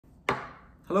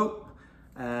Hello,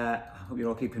 I hope you're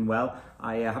all keeping well.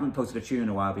 I haven't posted a tune in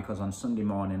a while because on Sunday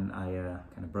morning I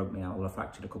kind of broke me out. Well, I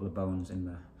fractured a couple of bones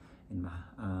in my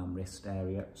wrist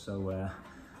area, so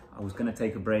I was going to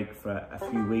take a break for a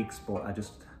few weeks, but I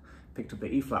just picked up the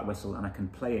E-flat whistle and I can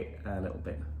play it a little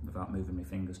bit without moving my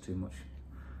fingers too much.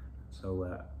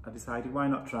 So I decided why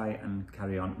not try it and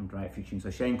carry on and write a few tunes. So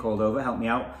Shane called over, helped me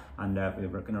out, and we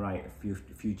were going to write a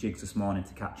few jigs this morning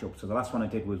to catch up. So the last one I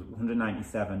did was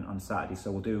 197 on Saturday,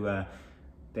 so we'll do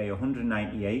day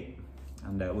 198,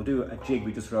 and we'll do a jig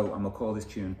we just wrote, and we'll call this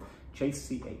tune Chase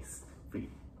the Ace. 3,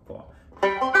 4.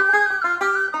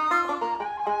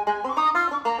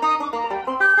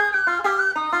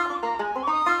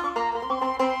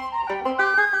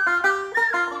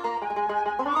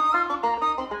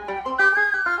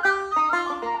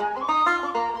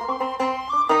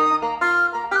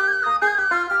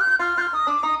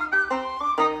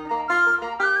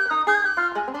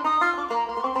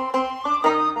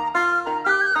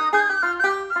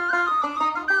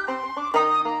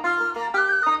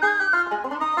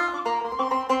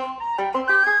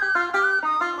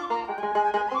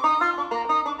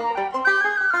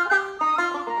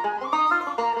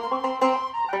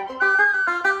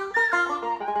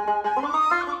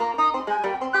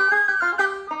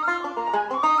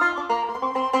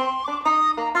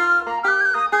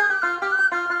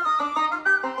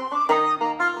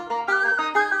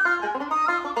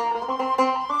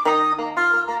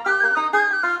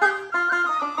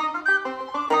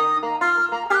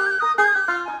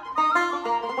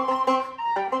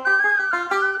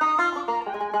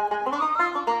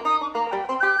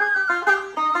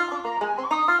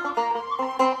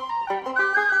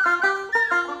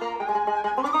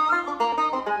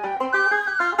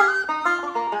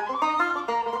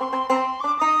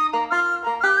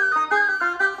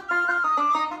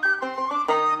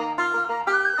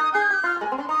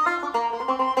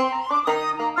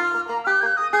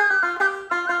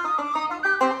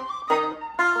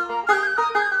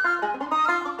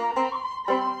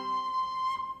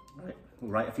 We'll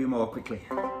write a few more quickly.